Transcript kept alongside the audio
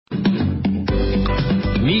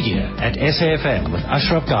Media at SAfm with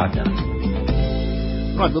Ashraf Garda.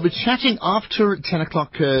 Right, we'll be chatting after 10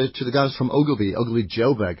 o'clock to the guys from Ogilvy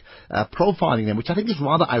Joburg, profiling them, which I think is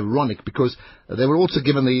rather ironic because they were also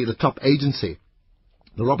given the top agency,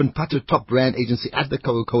 the Robin Patter top brand agency at the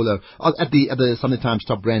Coca-Cola, at the Sunday Times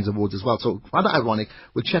Top Brands Awards as well. So rather ironic.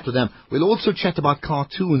 We'll chat with them. We'll also chat about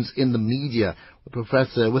cartoons in the media with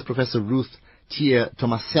Professor Ruth Tia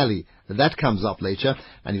Tomaselli. That comes up later.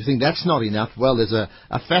 And if you think that's not enough, well, there's a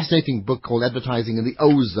fascinating book called Advertising in the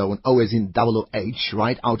Ozone, O as in OOH,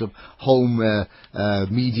 right, out of home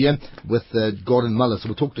media with Gordon Muller. So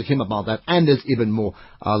we'll talk to him about that. And there's even more.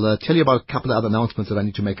 I'll tell you about a couple of other announcements that I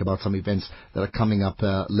need to make about some events that are coming up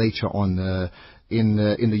later on in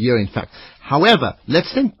the year, in fact. However,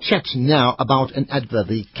 let's then chat now about an advert.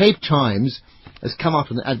 The Cape Times has come out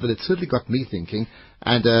with an advert that certainly got me thinking,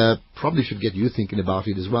 and probably should get you thinking about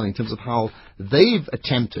it as well, in terms of how they've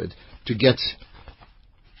attempted to get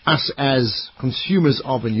us as consumers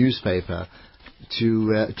of a newspaper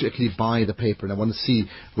to actually buy the paper. And I want to see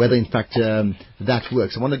whether, in fact, that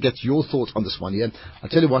works. I want to get your thoughts on this one here. I'll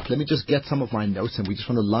tell you what, let me just get some of my notes, and we just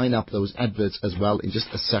want to line up those adverts as well in just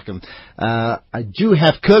a second. I do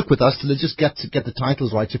have Kirk with us, so let's just get the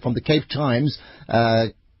titles right. So from the Cape Times,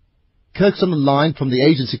 Kirk's on the line from the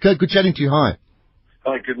agency. Kirk, good chatting to you. Hi.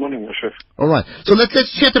 Hi, good morning, Ashraf. All right. So let's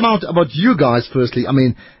chat about you guys firstly. I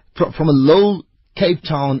mean, from a low Cape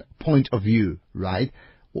Town point of view, right?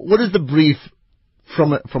 What is the brief from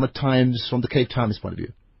the Cape Times point of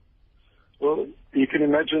view? Well, you can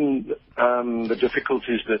imagine the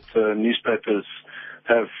difficulties that newspapers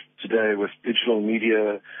have today with digital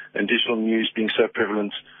media and digital news being so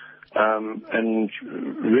prevalent. And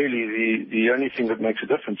really, the only thing that makes a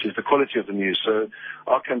difference is the quality of the news. So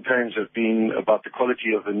our campaigns have been about the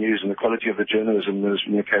quality of the news and the quality of the journalism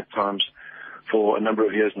in the Cape Times for a number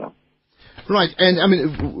of years now. Right, and I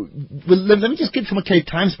mean, let me just get from a Cape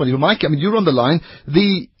Times point of view. Mike, I mean, you're on the line.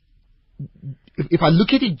 If I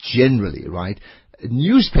look at it generally, right,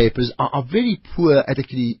 newspapers are very poor at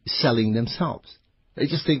actually selling themselves. They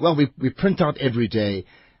just think, well, we print out every day.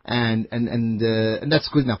 And that's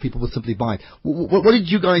good enough. People will simply buy it. What did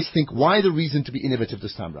you guys think? Why the reason to be innovative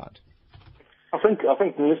this time round? I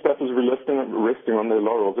think newspapers were resting on their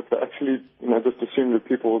laurels if they actually, just assumed that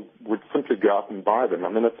people would simply go out and buy them. I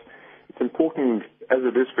mean, it's important, as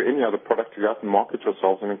it is for any other product, to go out and market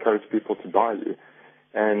yourselves and encourage people to buy you.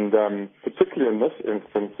 And particularly in this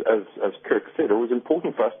instance, as Kirk said, it was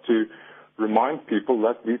important for us to remind people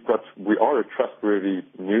that we are a trustworthy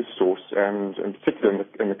news source, and particularly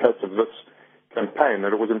in the case of this campaign,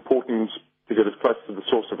 that it was important to get as close to the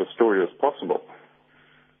source of a story as possible.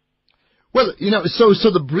 Well, so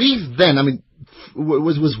the brief then, I mean,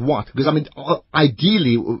 was what? Because, I mean,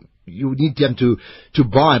 ideally, you would need them to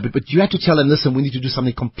buy, but you had to tell them, listen, we need to do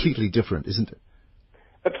something completely different, isn't it?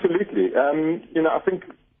 Absolutely. I think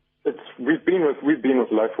we've been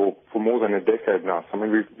with Low for more than a decade now. So, I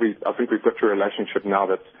mean, I think we've got to a relationship now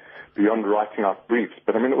that's beyond writing out briefs.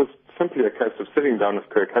 But I mean, it was simply a case of sitting down with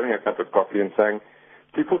Kirk, having a cup of coffee, and saying,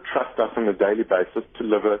 people trust us on a daily basis to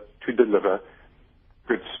deliver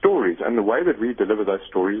good stories. And the way that we deliver those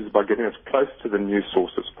stories is by getting as close to the news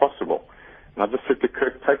source as possible. And I just said to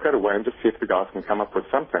Kirk, take that away and just see if the guys can come up with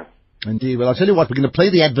something. Indeed. Well, I'll tell you what, we're going to play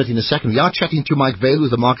the advert in a second. We are chatting to Mike Vale, who's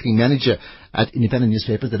the marketing manager at Independent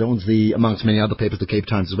Newspapers that owns amongst many other papers, the Cape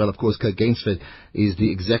Times as well. Of course, Kirk Gainsford is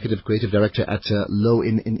the executive creative director at Low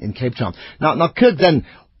in Cape Town. Now, Kirk, then,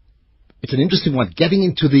 it's an interesting one. Getting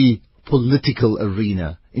into the political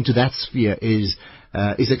arena, into that sphere is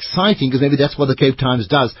exciting, because maybe that's what the Cape Times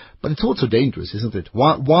does, but it's also dangerous, isn't it?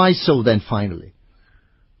 Why so then, finally?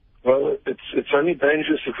 Well, it's only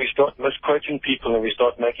dangerous if we start misquoting people and we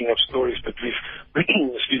start making up stories. But we've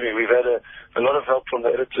had a lot of help from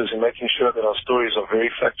the editors in making sure that our stories are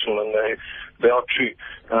very factual and they are true.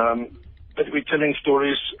 But we're telling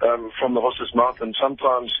stories from the horse's mouth, and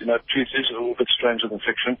sometimes truth is a little bit stranger than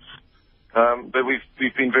fiction. But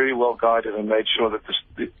we've been very well guided and made sure that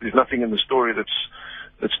there's nothing in the story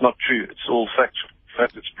that's not true. It's all factual. In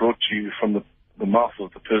fact, it's brought to you from the mouth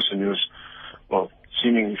of the person who is, well,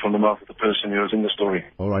 seemingly from the mouth of the person who was in the story.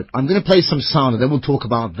 All right. I'm going to play some sound, and then we'll talk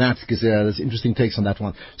about that, because there's interesting takes on that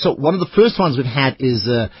one. So one of the first ones we've had is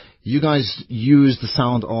you guys used the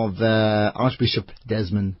sound of Archbishop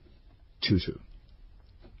Desmond Tutu.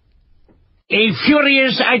 A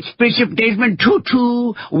furious Archbishop Desmond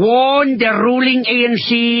Tutu warned the ruling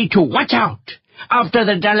ANC to watch out after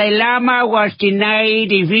the Dalai Lama was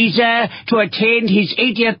denied a visa to attend his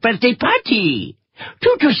 80th birthday party.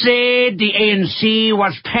 Tutu said the ANC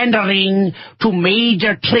was pandering to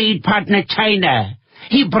major trade partner China.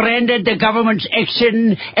 He branded the government's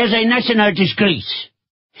action as a national disgrace.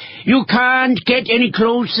 You can't get any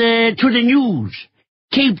closer to the news.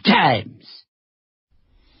 Cape Times.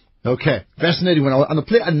 Okay, fascinating one. I'm going to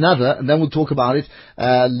play another, and then we'll talk about it.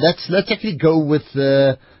 Let's actually go with.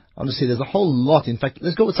 Honestly, there's a whole lot. In fact,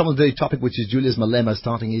 let's go with someone's very topic, which is Julius Malema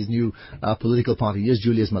starting his new political party. Here's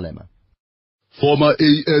Julius Malema. Former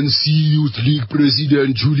ANC Youth League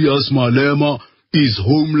President Julius Malema is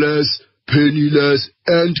homeless, penniless,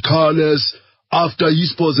 and carless after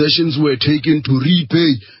his possessions were taken to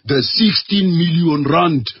repay the 16 million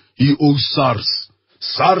rand he owes SARS.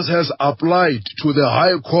 SARS has applied to the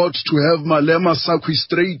High Court to have Malema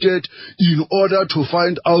sequestrated in order to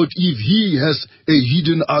find out if he has a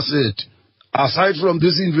hidden asset. Aside from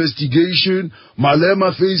this investigation,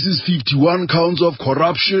 Malema faces 51 counts of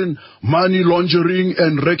corruption, money laundering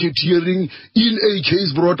and racketeering in a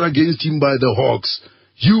case brought against him by the Hawks.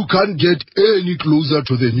 You can't get any closer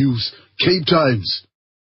to the news. Cape Times.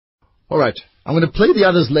 All right. I'm going to play the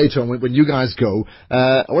others later on when you guys go.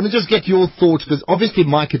 I want to just get your thoughts, because obviously,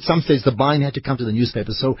 Mike, at some stage the buying had to come to the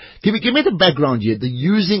newspaper. So give me the background here, the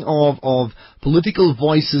using of political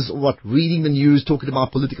voices, reading the news, talking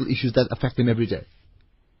about political issues that affect them every day.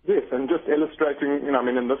 Yes, and just illustrating,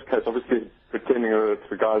 in this case, obviously pretending it's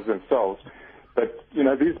the guys themselves. But,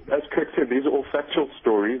 these, as Kirk said, these are all factual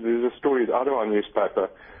stories. These are stories out of our newspaper.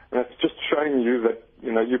 And it's just showing you that,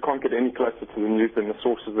 you can't get any closer to the news than the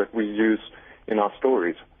sources that we use in our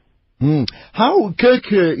stories. How, Kirk,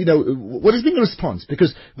 what has been the response?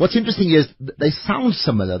 Because what's interesting is they sound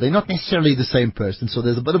similar. They're not necessarily the same person, so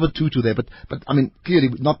there's a bit of a tutu there. But clearly,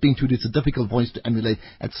 not being tutu, it's a difficult voice to emulate.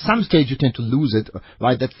 At some stage, you tend to lose it,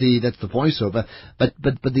 right? That's the voiceover. But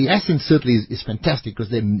the essence certainly is fantastic,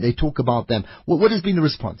 because they talk about them. What has been the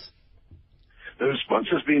response? The response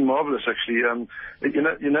has been marvelous, actually.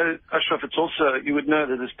 Ashraf, it's also, you would know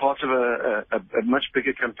that it's part of a much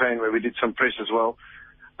bigger campaign where we did some press as well.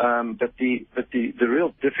 But the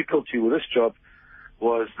real difficulty with this job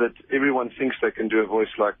was that everyone thinks they can do a voice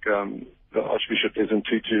like the Archbishop Desmond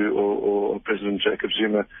Tutu or President Jacob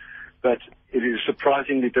Zuma. But it is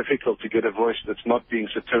surprisingly difficult to get a voice that's not being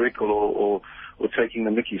satirical or taking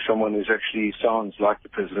the mickey. Someone who actually sounds like the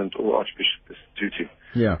President or Archbishop Tutu.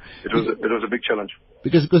 Yeah. It was a big challenge.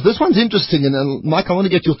 Because this one's interesting, and Mike, I want to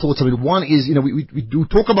get your thoughts on it. One is, we do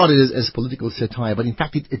talk about it as political satire, but in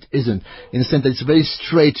fact it isn't, in the sense that it's a very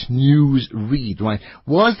straight news read, right?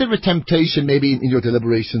 Was there a temptation maybe in your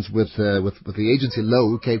deliberations with the agency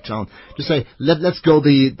Low, Cape Town, to say, let's go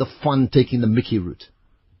the fun taking the mickey route?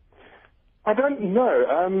 I don't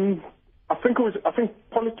know. I think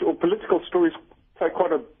political stories play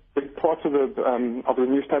quite a big part of the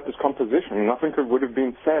newspaper's composition, and I think it would have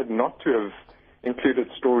been sad not to have included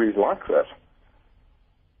stories like that.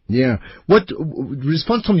 Yeah. What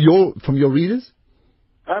response from your readers?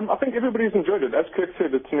 I think everybody's enjoyed it. As Kirk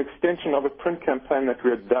said, it's an extension of a print campaign that we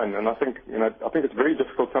had done, and I think it's very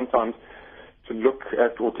difficult sometimes to look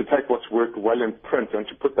at or to take what's worked well in print and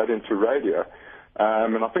to put that into radio.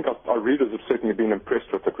 And I think our readers have certainly been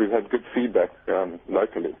impressed with it. We've had good feedback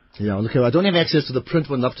locally. Yeah, okay. I don't have access to the print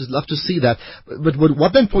one. Love to see that. But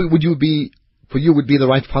what then would you be the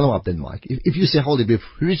right follow-up then, Mike? If you say, hold it,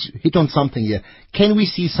 we've hit on something here, can we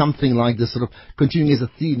see something like this sort of continuing as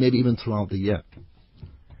a theme, maybe even throughout the year?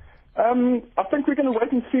 I think we're going to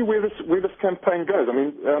wait and see where this campaign goes.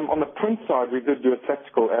 On the print side, we did do a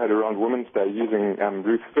tactical ad around Women's Day using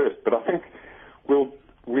Ruth First, but I think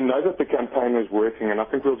we know that the campaign is working, and I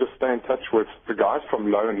think we'll just stay in touch with the guys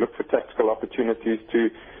from Low and look for tactical opportunities to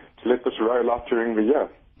let this roll out during the year.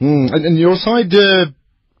 And your side,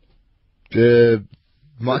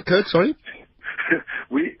 Mark Kirk, sorry?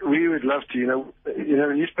 We would love to.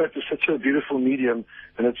 The newspaper is such a beautiful medium,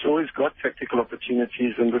 and it's always got tactical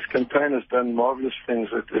opportunities, and this campaign has done marvelous things.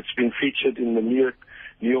 It's been featured in the New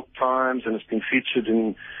York Times, and it's been featured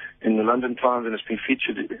in the London Times, and it's been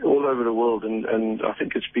featured all over the world, and I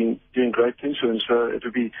think it's been doing great things for them. So it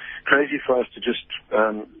would be crazy for us to just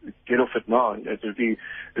get off it now. It'd be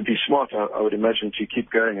smart, I would imagine, to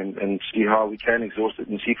keep going and see how we can exhaust it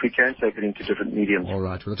and see if we can take it into different mediums. All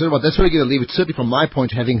right. Well, I'll tell you what, that's where we're going to leave it. Certainly from my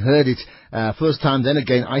point, having heard it first time, then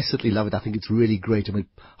again, I certainly love it. I think it's really great.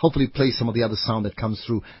 Hopefully play some of the other sound that comes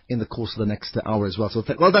through in the course of the next hour as well. So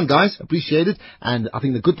well done, guys. Appreciate it. And I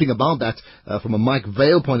think the good thing about that, from a Mike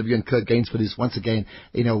Vale point of view and Kirk Gainsford, is once again,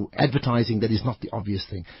 advertising that is not the obvious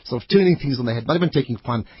thing. Sort of turning things on their head, not even taking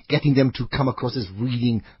fun, getting them to come across as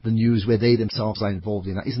reading the news where they themselves are involved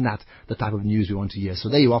in. Isn't that the type of news we want to hear? So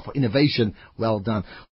there you are for innovation. Well done.